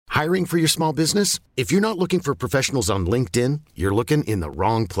Hiring for your small business? If you're not looking for professionals on LinkedIn, you're looking in the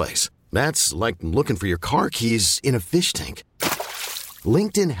wrong place. That's like looking for your car keys in a fish tank.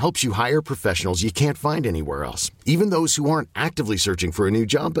 LinkedIn helps you hire professionals you can't find anywhere else, even those who aren't actively searching for a new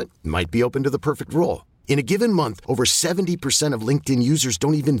job but might be open to the perfect role. In a given month, over 70% of LinkedIn users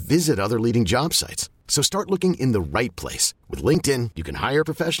don't even visit other leading job sites. So start looking in the right place. With LinkedIn, you can hire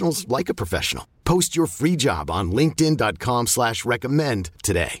professionals like a professional. Post your free job on linkedin.com/recommend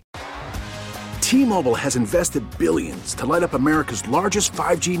today. T-Mobile has invested billions to light up America's largest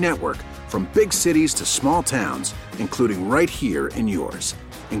 5G network, from big cities to small towns, including right here in yours.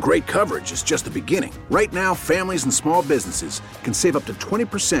 And great coverage is just the beginning. Right now, families and small businesses can save up to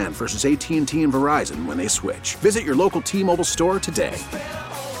 20% versus AT&T and Verizon when they switch. Visit your local T-Mobile store today.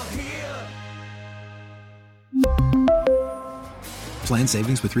 Plan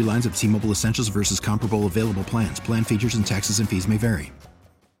savings with 3 lines of T-Mobile Essentials versus comparable available plans. Plan features and taxes and fees may vary.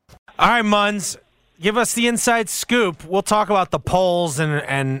 All right, Munz, give us the inside scoop. We'll talk about the polls,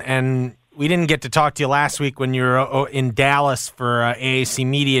 and we didn't get to talk to you last week when you were in Dallas for AAC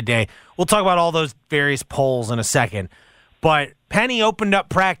Media Day. We'll talk about all those various polls in a second. But Penny opened up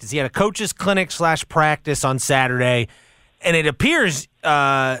practice. He had a coach's clinic / practice on Saturday, and it appears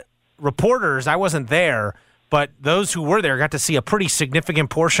reporters, I wasn't there, but those who were there got to see a pretty significant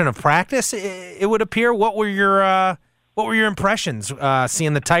portion of practice, it would appear. What were your impressions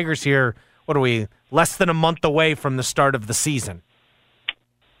seeing the Tigers here? What are we, less than a month away from the start of the season?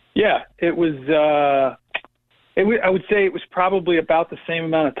 Yeah, it was. I would say it was probably about the same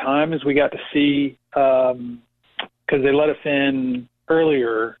amount of time as we got to see, because they let us in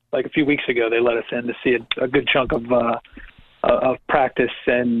earlier, like a few weeks ago. They let us in to see a good chunk of practice,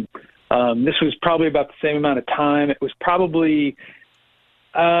 and this was probably about the same amount of time. It was probably.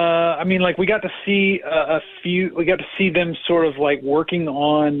 We got to see we got to see them sort of like working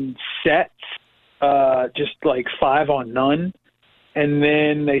on sets, just like 5 on none. And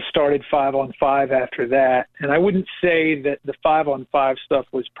then they started 5 on 5 after that. And I wouldn't say that the 5 on 5 stuff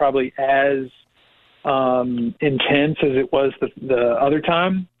was probably as intense as it was the other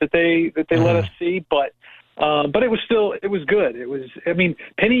time that they let us see, but it was good. It was,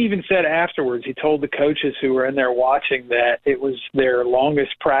 Penny even said afterwards, he told the coaches who were in there watching that it was their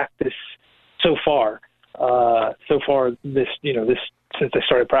longest practice so far this since they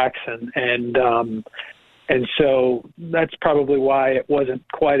started practicing. And so that's probably why it wasn't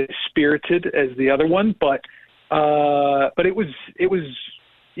quite as spirited as the other one, but it was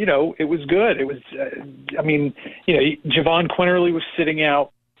good. It was, Javon Quinterly was sitting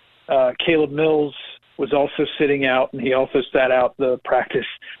out. Caleb Mills was also sitting out, and he also sat out the practice.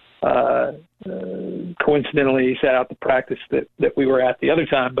 Coincidentally, he sat out the practice that we were at the other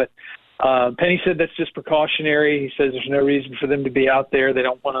time. But Penny said that's just precautionary. He says there's no reason for them to be out there. They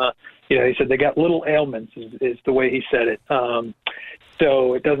don't want to, he said they got little ailments is the way he said it.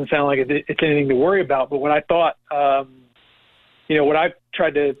 So it doesn't sound like it's anything to worry about. But what I thought, what I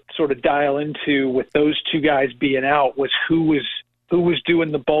tried to sort of dial into with those two guys being out was who was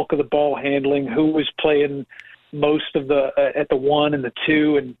doing the bulk of the ball handling, who was playing most of at the 1 and the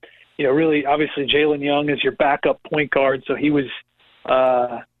 2. And, really, obviously Jalen Young is your backup point guard. So he was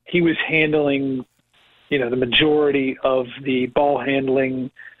handling, the majority of the ball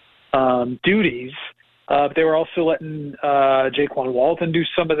handling duties. They were also letting Jaquan Walton do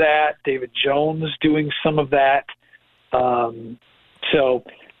some of that, David Jones doing some of that. So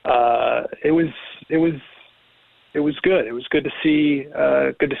it was good. It was good to see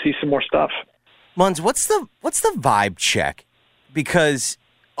some more stuff. Munz, what's the vibe check? Because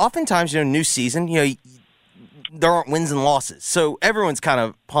oftentimes, new season, there aren't wins and losses, so everyone's kind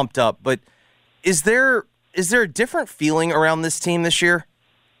of pumped up. But is there a different feeling around this team this year?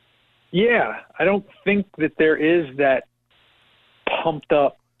 Yeah, I don't think that there is that pumped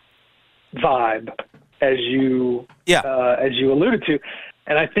up vibe as you alluded to,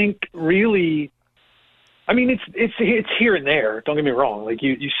 and I think really, it's here and there. Don't get me wrong; like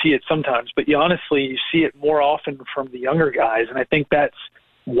you see it sometimes, but you see it more often from the younger guys, and I think that's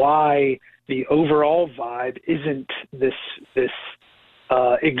why the overall vibe isn't this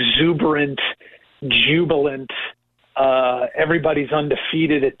exuberant, jubilant, everybody's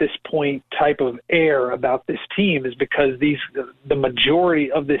undefeated at this point type of air about this team, is because the majority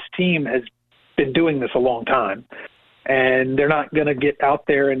of this team has been doing this a long time, and they're not going to get out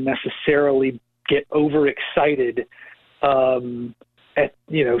there and necessarily get overexcited so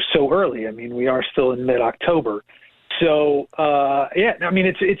early. We are still in mid-October. So,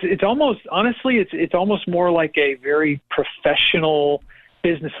 it's almost, honestly, it's almost more like a very professional,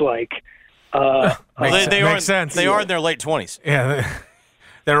 business-like. Makes sense. They are in their late 20s. Yeah,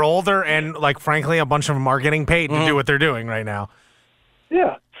 They're older, and frankly, a bunch of them are getting paid to do what they're doing right now.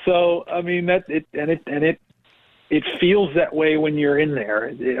 Yeah. So I mean it feels that way when you're in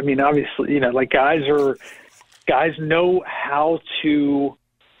there. I mean, obviously, guys know how to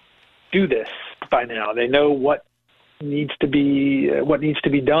do this by now. They know what needs to be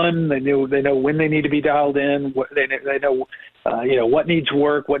done. They know when they need to be dialed in. They know what needs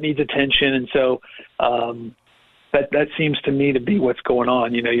work, what needs attention, and so that seems to me to be what's going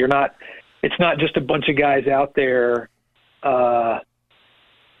on. It's not just a bunch of guys out there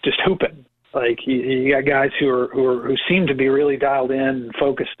just hooping. You got guys who seem to be really dialed in and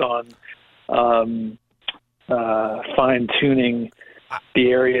focused on fine tuning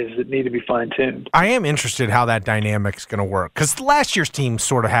the areas that need to be fine-tuned. I am interested how that dynamic's going to work, because last year's team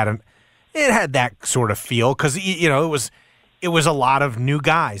sort of had that sort of feel, because it was a lot of new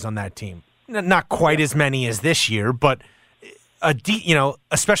guys on that team. Not quite as many as this year, but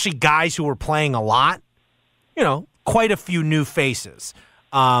especially guys who were playing a lot. Quite a few new faces.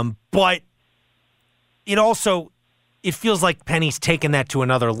 But it feels like Penny's taken that to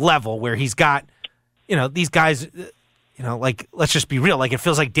another level, where he's got these guys. Let's just be real. It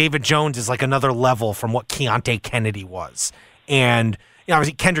feels like David Jones is another level from what Keontae Kennedy was. And,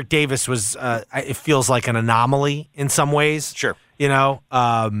 obviously Kendrick Davis was, it feels like an anomaly in some ways. Sure.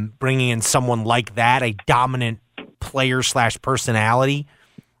 Bringing in someone like that, a dominant player / personality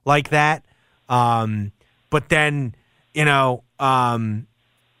like that. But then, Jaquan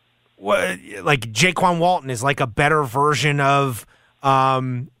Walton is a better version of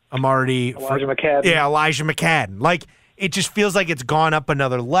Elijah McCadden. Yeah, Elijah McCadden. It just feels like it's gone up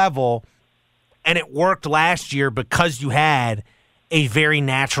another level, and it worked last year because you had a very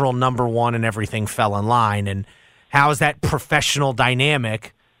natural number one and everything fell in line. And how is that professional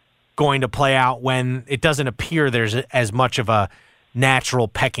dynamic going to play out when it doesn't appear there's as much of a natural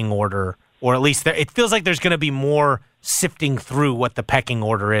pecking order, or at least it feels like there's going to be more sifting through what the pecking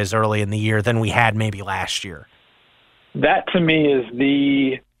order is early in the year than we had maybe last year? That to me is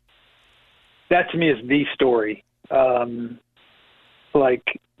the story.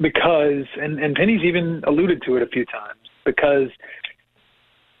 Because Penny's even alluded to it a few times, because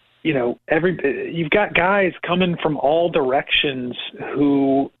you've got guys coming from all directions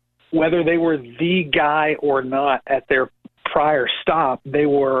who, whether they were the guy or not at their prior stop, they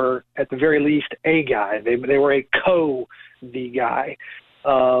were at the very least a guy. They were a the guy.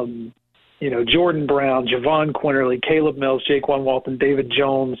 Jordan Brown, Javon Quinterly, Caleb Mills, Jaquan Walton, David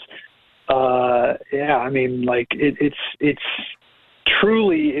Jones. It's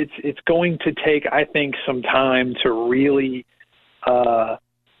truly, it's going to take, I think, some time to really get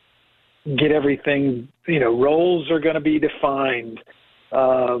everything, roles are going to be defined.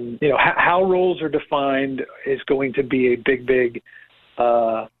 How roles are defined is going to be a big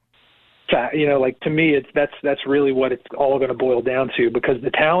to me, that's really what it's all going to boil down to, because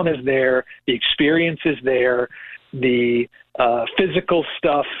the talent is there, the experience is there, the physical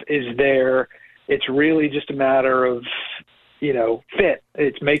stuff is there. It's really just a matter of, fit.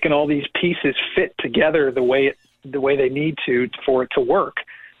 It's making all these pieces fit together the way they need to for it to work.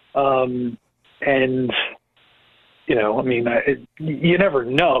 You never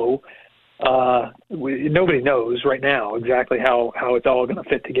know. Nobody knows right now exactly how it's all going to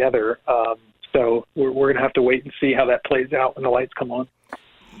fit together. So we're going to have to wait and see how that plays out when the lights come on.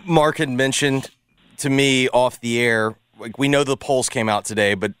 Mark had mentioned to me off the air, we know the polls came out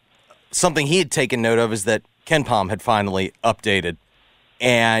today, but something he had taken note of is that KenPom had finally updated.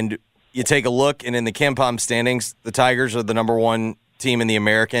 And you take a look, and in the KenPom standings, the Tigers are the number one team in the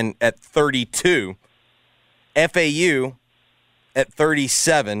American at 32. FAU at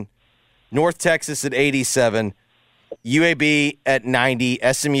 37. North Texas at 87. UAB at 90.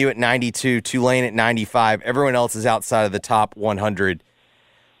 SMU at 92. Tulane at 95. Everyone else is outside of the top 100.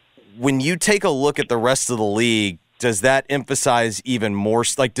 When you take a look at the rest of the league, does that emphasize even more?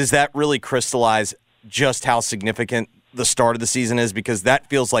 Does that really crystallize just how significant the start of the season is? Because that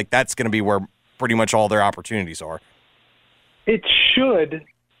feels like that's going to be where pretty much all their opportunities are. It should,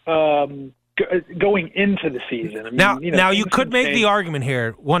 going into the season. Now you could make the argument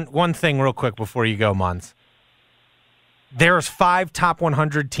here. One thing real quick before you go, Munz. There's 5 top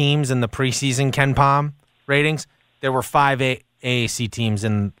 100 teams in the preseason KenPom ratings. There were 5 AAC teams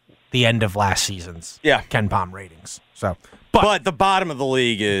in the end of last season's KenPom ratings. So, but the bottom of the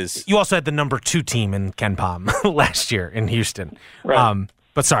league is... You also had the number 2 team in KenPom last year in Houston. Right.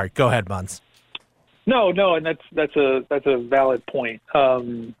 But sorry, go ahead, Munz. No, and that's a valid point.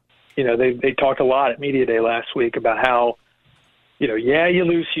 They talked a lot at Media Day last week about how, you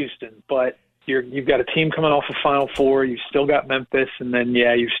lose Houston, but you've got a team coming off of Final Four. You've still got Memphis, and then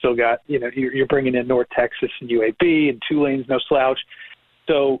you've still got you're bringing in North Texas and UAB and Tulane's no slouch.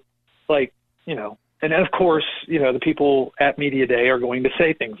 So and of course the people at Media Day are going to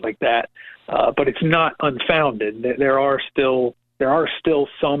say things like that, but it's not unfounded. There are still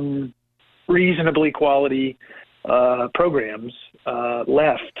some reasonably quality programs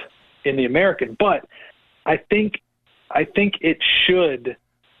left in the American, but I think it should,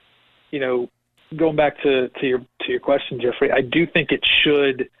 going back to your question, Jeffrey, I do think it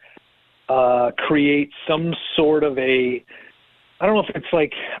should create some sort of I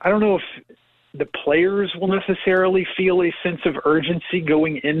don't know if the players will necessarily feel a sense of urgency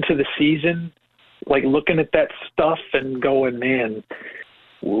going into the season, like looking at that stuff and going, man,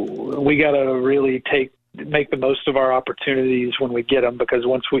 we got to really make the most of our opportunities when we get them, because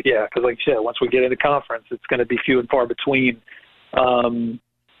once we get into conference, it's going to be few and far between.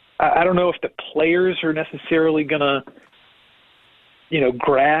 I don't know if the players are necessarily going to,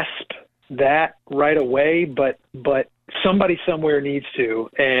 grasp that right away, but somebody somewhere needs to,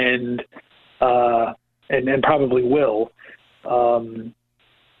 and probably will, going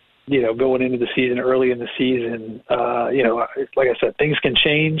into the season, early in the season. Like I said, things can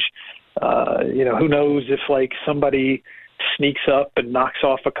change. Who knows if somebody sneaks up and knocks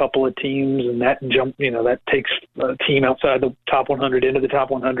off a couple of teams, and that takes a team outside the top 100 into the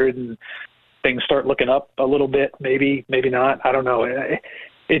top 100, and things start looking up a little bit. Maybe not. I don't know.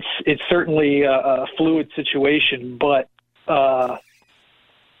 It's certainly a fluid situation, but I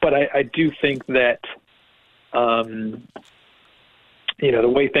do think that the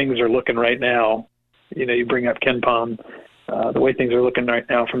way things are looking right now, you bring up Ken Pom. The way things are looking right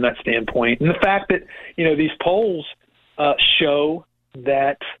now from that standpoint. And the fact that, these polls show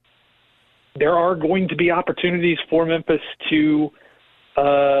that there are going to be opportunities for Memphis to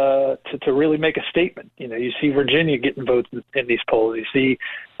really make a statement. You see Virginia getting votes in these polls. You see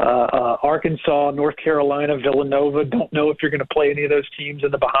Arkansas, North Carolina, Villanova. Don't know if you're going to play any of those teams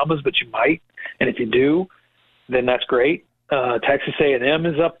in the Bahamas, but you might. And if you do, then that's great. Texas A&M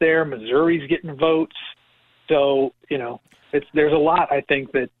is up there. Missouri's getting votes. So, there's a lot, I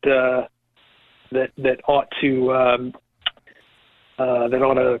think, that ought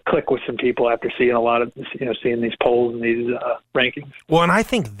to click with some people after seeing a lot of seeing these polls and these rankings. Well, and I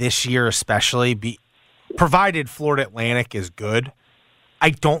think this year especially, provided Florida Atlantic is good,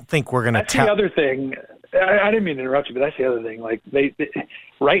 I don't think we're going to. That's the other thing. I didn't mean to interrupt you, but that's the other thing. Like they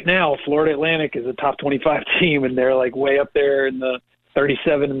right now, Florida Atlantic is a top 25 team, and they're way up there in the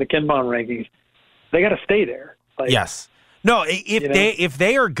 37 in the Ken Pom rankings. They got to stay there. Yes. No, if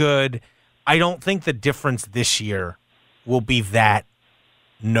they are good, I don't think the difference this year will be that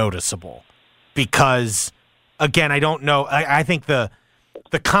noticeable, because again, I don't know. I think the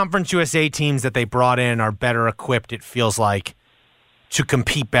Conference USA teams that they brought in are better equipped, it feels like, to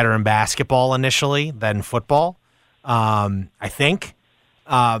compete better in basketball initially than football. I think,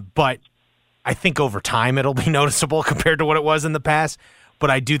 but I think over time it'll be noticeable compared to what it was in the past.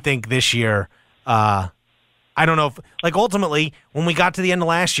 But I do think this year. I don't know if, ultimately, when we got to the end of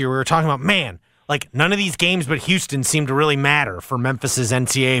last year, we were talking about, man, none of these games but Houston seem to really matter for Memphis's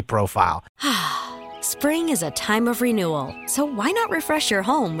NCAA profile. Spring is a time of renewal, so why not refresh your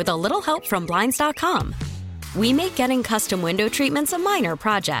home with a little help from Blinds.com? We make getting custom window treatments a minor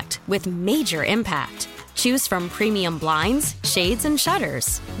project with major impact. Choose from premium blinds, shades, and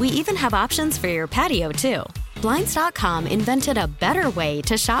shutters. We even have options for your patio, too. Blinds.com invented a better way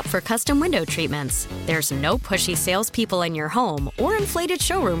to shop for custom window treatments. There's no pushy salespeople in your home or inflated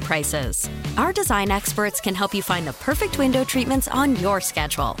showroom prices. Our design experts can help you find the perfect window treatments on your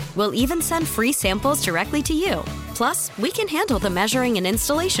schedule. We'll even send free samples directly to you. Plus, we can handle the measuring and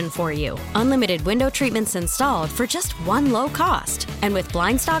installation for you. Unlimited window treatments installed for just one low cost. And with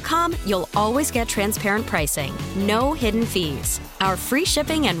Blinds.com, you'll always get transparent pricing. No hidden fees. Our free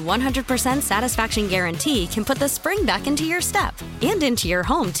shipping and 100% satisfaction guarantee can put the spring back into your step and into your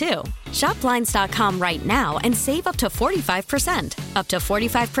home, too. Shop Blinds.com right now and save up to 45%. Up to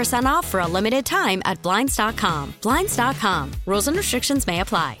 45% off for a limited time at Blinds.com. Blinds.com. Rules and restrictions may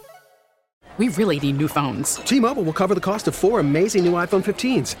apply. We really need new phones. T-Mobile will cover the cost of 4 amazing new iPhone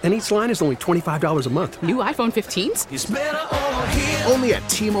 15s, and each line is only $25 a month. New iPhone 15s? It's better over here. Only at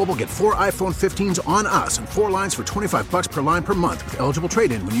T-Mobile, get 4 iPhone 15s on us and 4 lines for $25 per line per month with eligible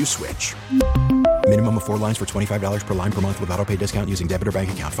trade-in when you switch. Minimum of 4 lines for $25 per line per month with autopay discount using debit or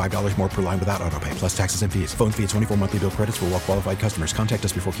bank account. $5 more per line without autopay, plus taxes and fees. Phone fee at 24 monthly bill credits for well-qualified customers. Contact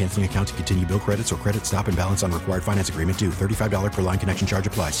us before canceling account to continue bill credits or credit stop and balance on required finance agreement due. $35 per line connection charge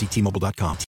applies. See T-Mobile.com.